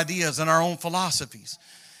own ideas and our own philosophies.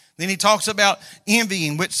 Then he talks about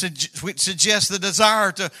envying, which suggests the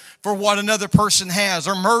desire for what another person has,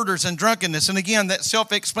 or murders and drunkenness. And again, that's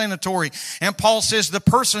self-explanatory. And Paul says the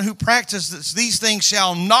person who practices these things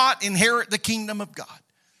shall not inherit the kingdom of God.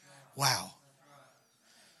 Wow.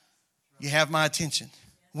 You have my attention.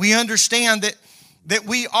 We understand that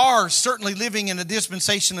we are certainly living in a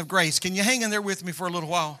dispensation of grace. Can you hang in there with me for a little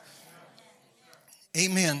while?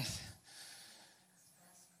 Amen.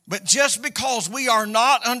 But just because we are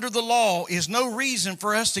not under the law is no reason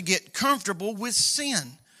for us to get comfortable with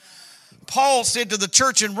sin. Paul said to the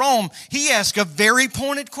church in Rome, he asked a very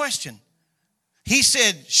pointed question. He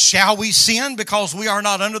said, shall we sin because we are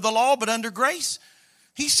not under the law but under grace?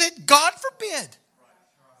 He said, God forbid.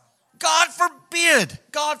 God forbid.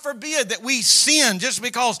 God forbid that we sin just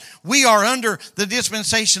because we are under the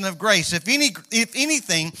dispensation of grace. If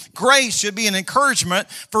anything, grace should be an encouragement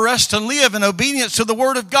for us to live in obedience to the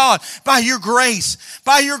Word of God. By your grace,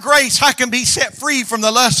 I can be set free from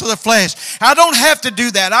the lust of the flesh. I don't have to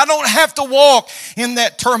do that. I don't have to walk in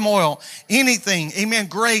that turmoil. Anything. Amen.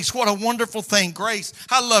 Grace, what a wonderful thing. Grace.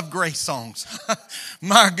 I love grace songs.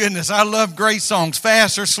 My goodness, I love grace songs.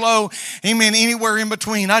 Fast or slow. Amen. Anywhere in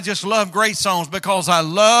between. I just love grace songs because I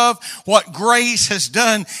love what grace has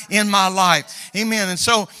done in my life. Amen. And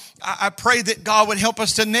so I pray that God would help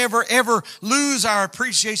us to never, ever lose our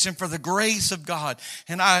appreciation for the grace of God.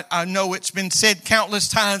 And I know it's been said countless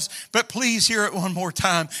times, but please hear it one more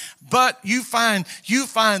time. But you find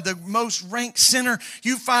the most ranked sinner.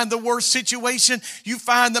 You find the worst situation. You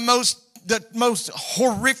find the most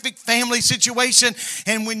horrific family situation.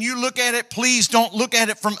 And when you look at it, please don't look at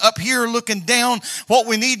it from up here looking down. What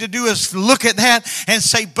we need to do is look at that and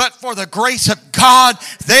say, but for the grace of God,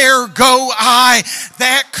 there go I.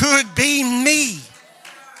 That could be me.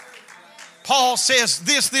 Paul says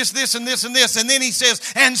this, and this, and this. And then he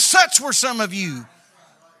says, and such were some of you.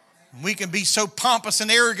 We can be so pompous and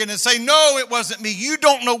arrogant and say, no, it wasn't me. You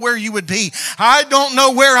don't know where you would be. I don't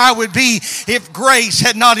know where I would be if grace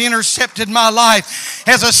had not intercepted my life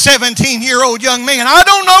as a 17-year-old young man. I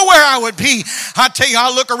don't know where I would be. I tell you,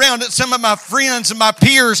 I look around at some of my friends and my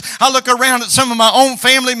peers. I look around at some of my own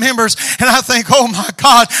family members and I think, oh my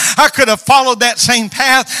God, I could have followed that same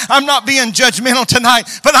path. I'm not being judgmental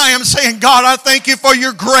tonight, but I am saying, God, I thank you for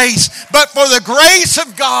your grace. But for the grace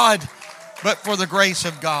of God. But for the grace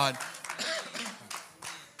of God.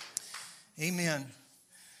 Amen.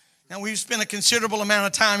 Now, we've spent a considerable amount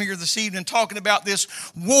of time here this evening talking about this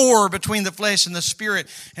war between the flesh and the spirit.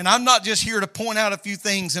 And I'm not just here to point out a few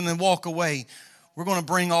things and then walk away. We're going to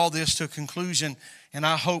bring all this to a conclusion. And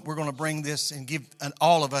I hope we're going to bring this and give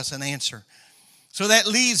all of us an answer. So that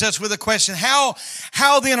leaves us with a question.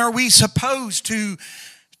 How then are we supposed to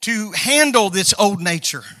handle this old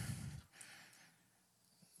nature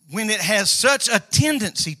when it has such a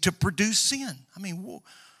tendency to produce sin? I mean,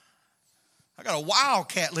 I got a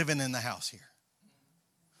wildcat living in the house here.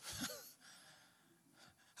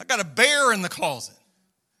 I got a bear in the closet.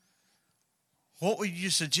 What would you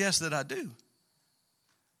suggest that I do?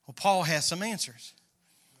 Well, Paul has some answers.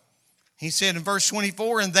 He said in verse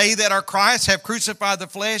 24, and they that are Christ have crucified the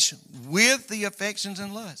flesh with the affections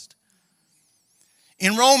and lust.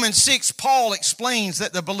 In Romans 6, Paul explains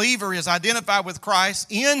that the believer is identified with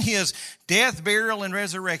Christ in his death, burial, and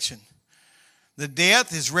resurrection. The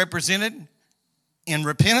death is represented in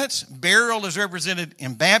repentance, burial is represented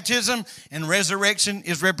in baptism, and resurrection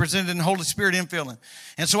is represented in the Holy Spirit infilling.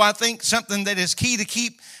 And so I think something that is key to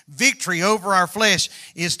keep victory over our flesh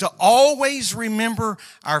is to always remember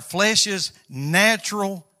our flesh's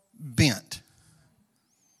natural bent.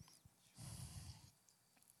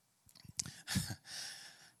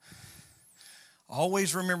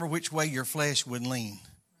 Always remember which way your flesh would lean.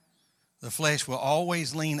 The flesh will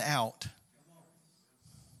always lean out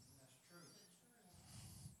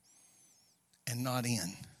and not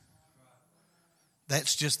in.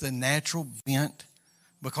 That's just the natural bent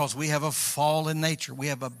because we have a fallen nature. We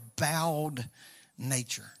have a bowed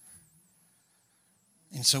nature.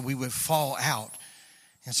 And so we would fall out.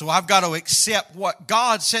 And so I've got to accept what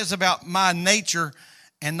God says about my nature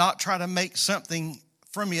and not try to make something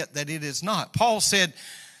from it that it is not. Paul said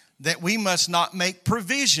that we must not make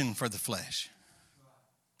provision for the flesh.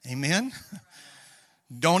 Amen?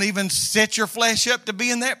 Don't even set your flesh up to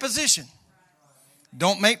be in that position.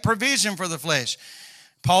 Don't make provision for the flesh.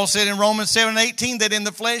 Paul said in Romans 7:18 that in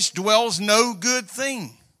the flesh dwells no good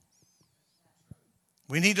thing.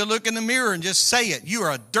 We need to look in the mirror and just say it. You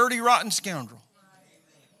are a dirty, rotten scoundrel.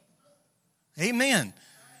 Amen.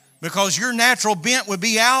 Because your natural bent would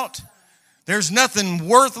be out. There's nothing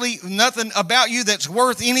about you that's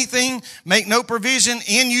worth anything. Make no provision.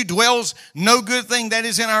 In you dwells no good thing. That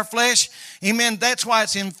is in our flesh. Amen. That's why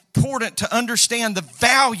it's important to understand the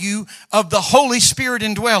value of the Holy Spirit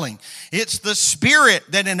indwelling. It's the Spirit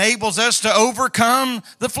that enables us to overcome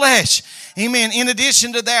the flesh. Amen. In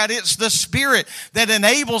addition to that, it's the Spirit that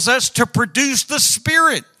enables us to produce the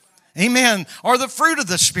Spirit. Amen. Or the fruit of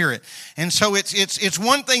the Spirit. And so it's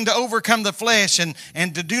one thing to overcome the flesh and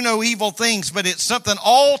to do no evil things, but it's something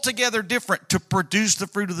altogether different to produce the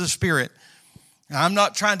fruit of the Spirit. Now, I'm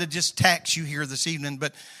not trying to just tax you here this evening,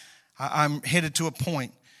 but I'm headed to a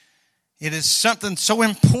point. It is something so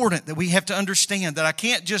important that we have to understand that I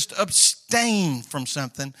can't just abstain from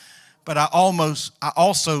something, but I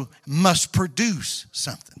also must produce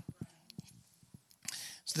something.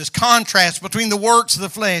 So this contrast between the works of the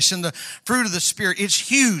flesh and the fruit of the Spirit, it's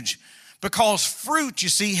huge, because fruit, you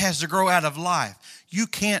see, has to grow out of life. You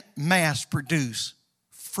can't mass produce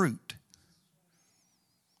fruit.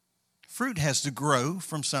 Fruit has to grow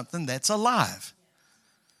from something that's alive.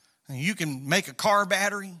 And you can make a car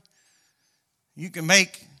battery. You can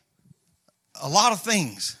make a lot of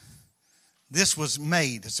things. This was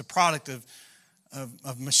made. It's a product of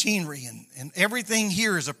machinery, and everything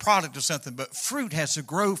here is a product of something, but fruit has to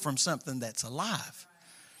grow from something that's alive.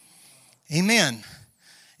 Amen.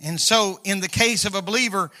 And so in the case of a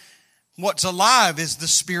believer, what's alive is the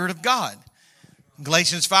Spirit of God.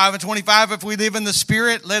 Galatians 5:25, if we live in the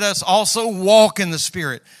Spirit, let us also walk in the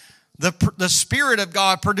Spirit. The Spirit of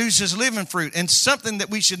God produces living fruit. And something that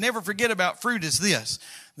we should never forget about fruit is this,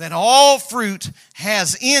 that all fruit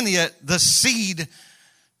has in it the seed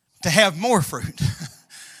to have more fruit.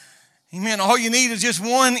 Amen. All you need is just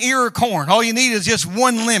one ear of corn. All you need is just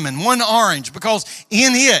one lemon, one orange, because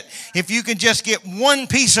in it, if you can just get one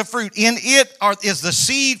piece of fruit, in it is the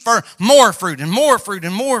seed for more fruit and more fruit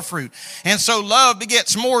and more fruit. And so love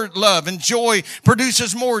begets more love, and joy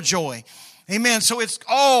produces more joy. Amen. So it's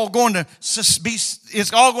all going to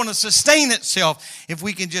sustain itself if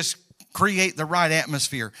we can just create the right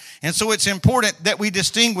atmosphere. And so it's important that we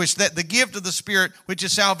distinguish that the gift of the Spirit, which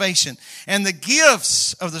is salvation, and the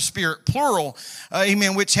gifts of the Spirit, plural,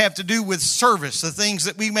 amen, which have to do with service, the things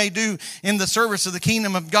that we may do in the service of the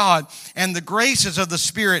kingdom of God, and the graces of the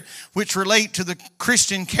Spirit, which relate to the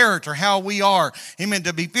Christian character, how we are, amen,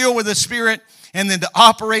 to be filled with the Spirit, and then to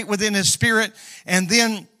operate within His Spirit, and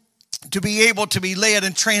then to be able to be led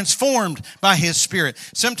and transformed by His Spirit.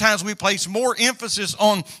 Sometimes we place more emphasis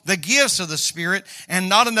on the gifts of the Spirit and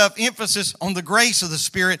not enough emphasis on the grace of the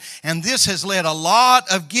Spirit. And this has led a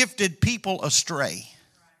lot of gifted people astray,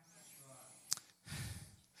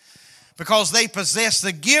 because they possess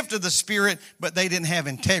the gift of the Spirit, but they didn't have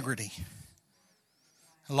integrity.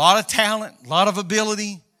 A lot of talent, a lot of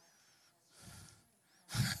ability,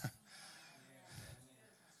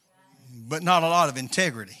 but not a lot of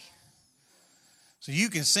integrity. So you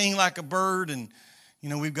can sing like a bird, and,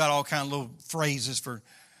 we've got all kind of little phrases for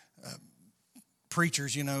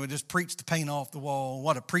preachers, just preach the paint off the wall.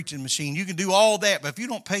 What a preaching machine. You can do all that, but if you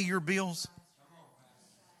don't pay your bills,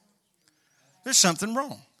 there's something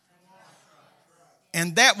wrong.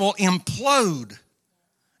 And that will implode.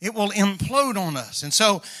 It will implode on us. And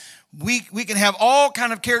so we can have all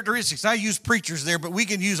kind of characteristics. I use preachers there, but we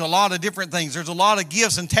can use a lot of different things. There's a lot of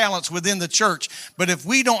gifts and talents within the church. But if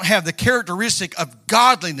we don't have the characteristic of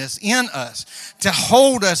godliness in us to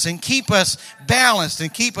hold us and keep us balanced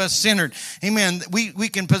and keep us centered, amen, we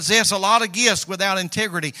can possess a lot of gifts without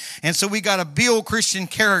integrity. And so we got to build Christian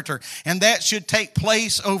character. And that should take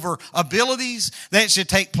place over abilities. That should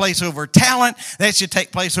take place over talent. That should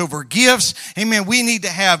take place over gifts. Amen. We need to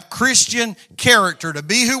have Christian character to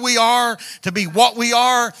be who we are, to be what we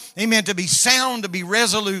are, amen, to be sound, to be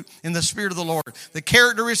resolute in the Spirit of the Lord. The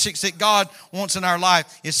characteristics that God wants in our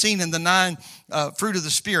life is seen in the 9 fruit of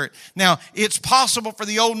the Spirit. Now, it's possible for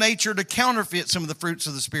the old nature to counterfeit some of the fruits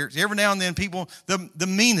of the Spirit. Every now and then people, the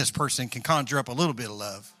meanest person can conjure up a little bit of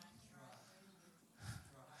love.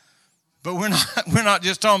 But we're not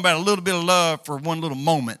just talking about a little bit of love for one little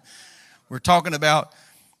moment. We're talking about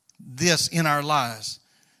this in our lives.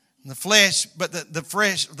 The flesh, but the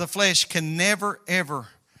flesh can never, ever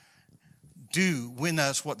do win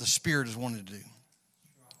us what the Spirit has wanted to do.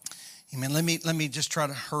 Amen. Let me just try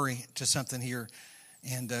to hurry to something here.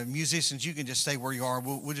 And musicians, you can just stay where you are.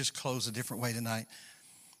 We'll just close a different way tonight.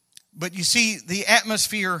 But you see, the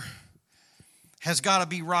atmosphere has got to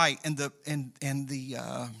be right, and the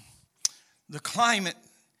climate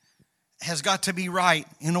has got to be right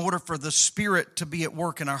in order for the Spirit to be at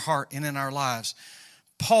work in our heart and in our lives.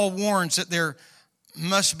 Paul warns that there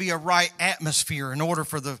must be a right atmosphere in order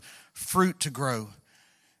for the fruit to grow.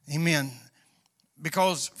 Amen.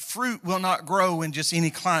 Because fruit will not grow in just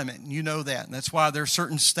any climate. And you know that. And that's why there are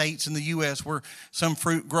certain states in the U.S. where some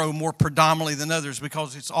fruit grow more predominantly than others,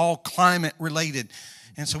 because it's all climate related.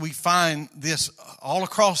 And so we find this all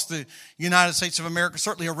across the United States of America,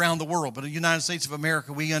 certainly around the world. But in the United States of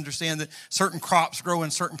America, we understand that certain crops grow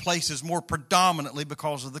in certain places more predominantly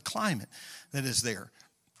because of the climate that is there.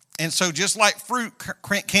 And so just like fruit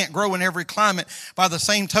can't grow in every climate, by the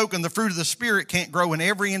same token, the fruit of the Spirit can't grow in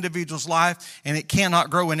every individual's life, and it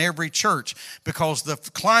cannot grow in every church, because the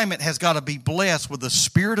climate has got to be blessed with the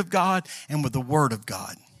Spirit of God and with the Word of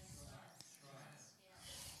God.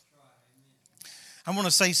 I want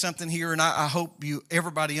to say something here, and I hope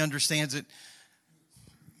everybody understands it.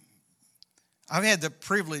 I've had the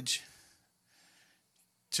privilege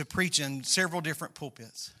to preach in several different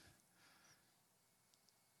pulpits.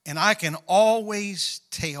 And I can always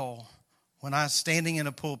tell when I'm standing in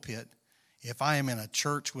a pulpit if I am in a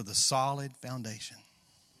church with a solid foundation.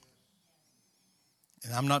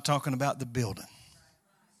 And I'm not talking about the building.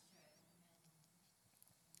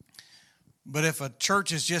 But if a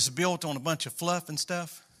church is just built on a bunch of fluff and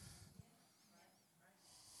stuff,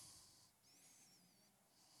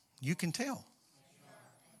 you can tell.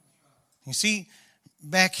 You see,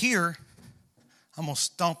 back here, I'm going to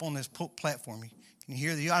stomp on this platform. Can you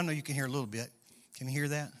hear that? I know you can hear a little bit. Can you hear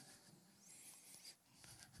that?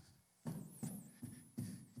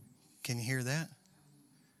 Can you hear that?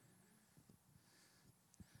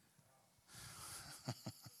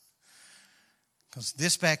 Because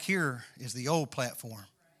this back here is the old platform.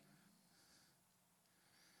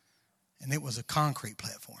 And it was a concrete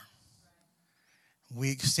platform.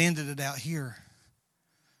 We extended it out here.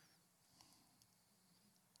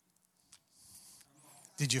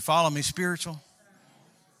 Did you follow me, spiritual?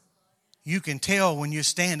 You can tell when you're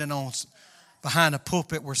standing behind a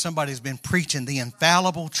pulpit where somebody's been preaching the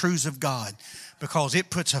infallible truths of God, because it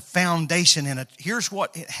puts a foundation in it. Here's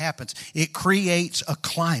what it happens. It creates a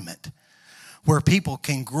climate where people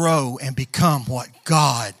can grow and become what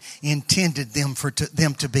God intended them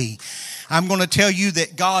to be. I'm going to tell you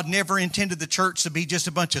that God never intended the church to be just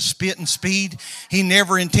a bunch of spit and speed. He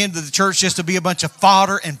never intended the church just to be a bunch of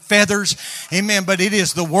fodder and feathers. Amen. But it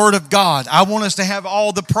is the Word of God. I want us to have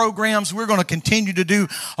all the programs. We're going to continue to do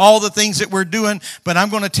all the things that we're doing. But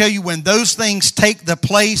I'm going to tell you, when those things take the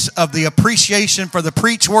place of the appreciation for the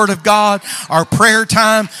preached Word of God, our prayer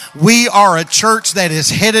time, we are a church that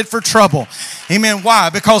is headed for trouble. Amen. Why?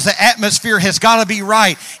 Because the atmosphere has got to be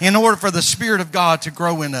right in order for the Spirit of God to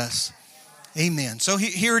grow in us. Amen. So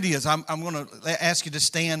here it is. I'm going to ask you to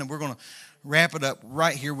stand, and we're going to wrap it up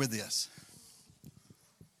right here with this.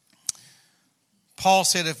 Paul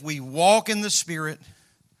said, if we walk in the Spirit,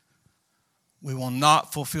 we will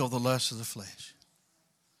not fulfill the lust of the flesh.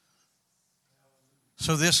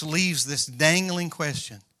 So this leaves this dangling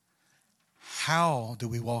question. How do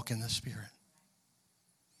we walk in the Spirit?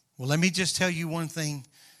 Well, let me just tell you one thing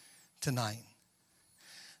tonight.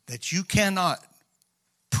 That you cannot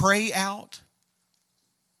pray out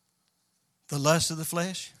the lust of the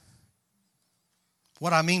flesh.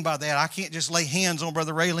 What I mean by that, I can't just lay hands on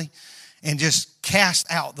Brother Rayleigh and just cast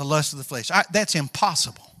out the lust of the flesh. That's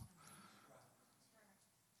impossible.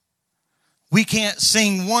 We can't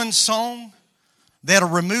sing one song that'll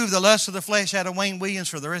remove the lust of the flesh out of Wayne Williams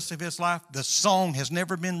for the rest of his life. The song has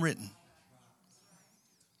never been written.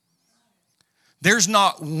 There's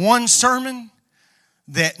not one sermon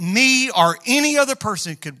that me or any other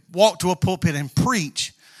person could walk to a pulpit and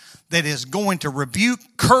preach that is going to rebuke,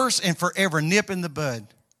 curse, and forever nip in the bud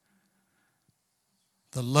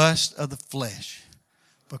the lust of the flesh,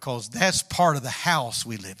 because that's part of the house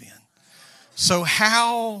we live in. So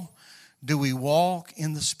how do we walk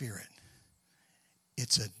in the Spirit?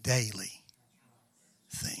 It's a daily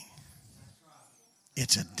thing.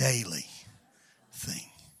 It's a daily thing.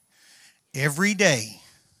 Every day,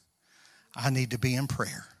 I need to be in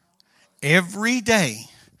prayer. Every day,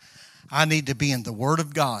 I need to be in the Word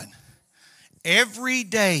of God. Every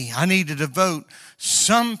day, I need to devote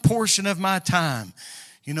some portion of my time.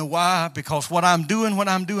 You know why? Because what I'm doing when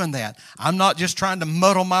I'm doing that, I'm not just trying to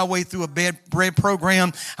muddle my way through a bread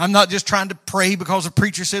program. I'm not just trying to pray because the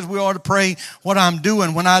preacher says we ought to pray. What I'm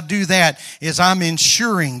doing when I do that is I'm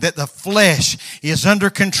ensuring that the flesh is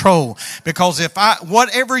under control. Because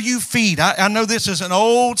whatever you feed, I know this is an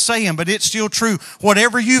old saying, but it's still true.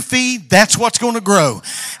 Whatever you feed, that's what's going to grow.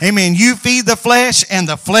 Amen. You feed the flesh, and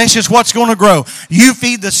the flesh is what's going to grow. You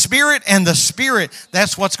feed the Spirit, and the Spirit,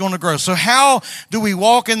 that's what's going to grow. So how do we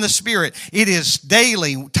walk in the Spirit? It is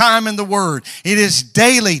daily time in the Word. It is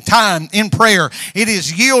daily time in prayer. It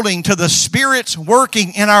is yielding to the Spirit's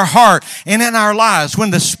working in our heart and in our lives.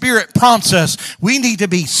 When the Spirit prompts us, we need to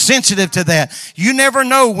be sensitive to that. You never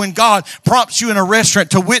know when God prompts you in a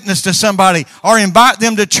restaurant to witness to somebody or invite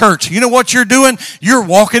them to church. You know what you're doing? You're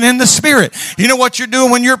walking in the Spirit. You know what you're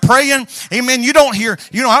doing when you're praying? Amen. You don't hear,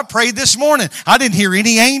 I prayed this morning. I didn't hear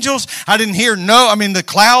any angels. I didn't hear the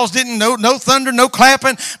clouds didn't, no thunder, no clapping.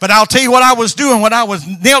 But I'll tell you what I was doing when I was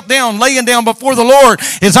knelt down, laying down before the Lord,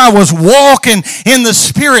 is I was walking in the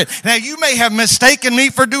Spirit. Now, you may have mistaken me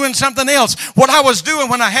for doing something else. What I was doing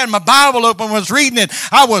when I had my Bible open, was reading it,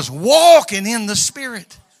 I was walking in the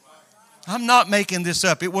Spirit. I'm not making this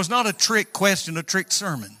up. It was not a trick question, a trick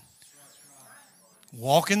sermon.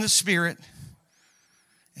 Walk in the Spirit,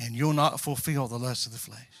 and you'll not fulfill the lust of the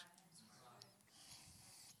flesh.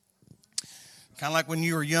 Kind of like when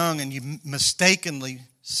you were young and you mistakenly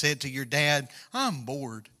said to your dad, "I'm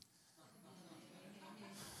bored."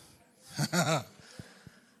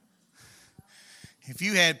 If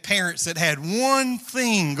you had parents that had one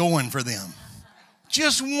thing going for them,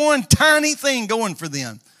 just one tiny thing going for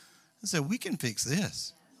them, they said, "We can fix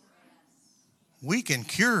this. We can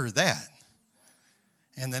cure that."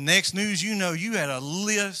 And the next news you know, you had a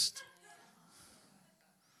list.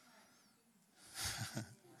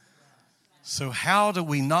 So how do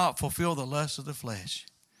we not fulfill the lust of the flesh?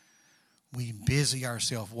 We busy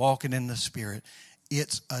ourselves walking in the Spirit.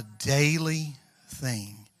 It's a daily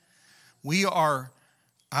thing. I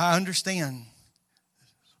understand,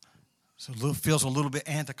 so it feels a little bit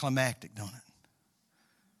anticlimactic, don't it?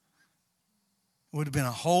 It would have been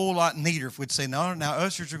a whole lot neater if we'd say, no, now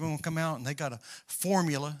ushers are going to come out and they got a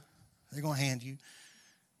formula they're going to hand you.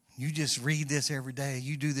 You just read this every day.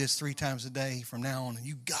 You do this 3 times a day from now on and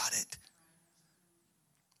you got it.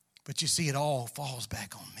 But you see, it all falls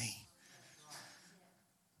back on me.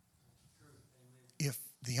 If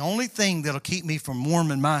the only thing that'll keep me from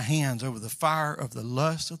warming my hands over the fire of the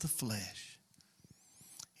lust of the flesh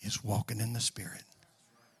is walking in the Spirit.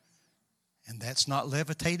 And that's not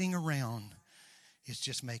levitating around. It's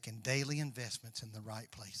just making daily investments in the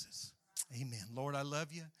right places. Amen. Lord, I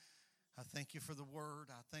love you. I thank you for the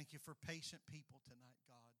word. I thank you for patient people tonight,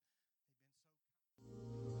 God.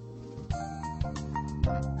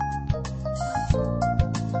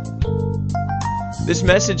 This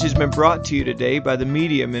message has been brought to you today by the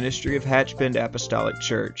media ministry of Hatchbend Apostolic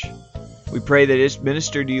Church. We pray that it's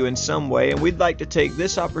ministered to you in some way, and we'd like to take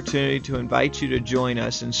this opportunity to invite you to join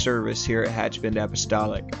us in service here at Hatchbend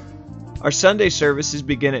Apostolic. Our Sunday services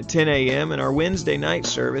begin at 10 a.m. and our Wednesday night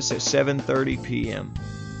service at 7:30 p.m.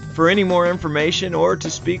 For any more information or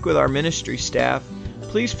to speak with our ministry staff,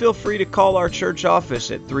 please feel free to call our church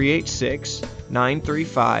office at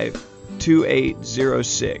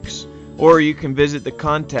 386-935-2806, or you can visit the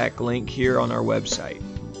contact link here on our website.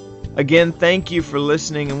 Again, thank you for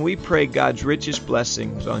listening, and we pray God's richest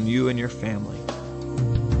blessings on you and your family.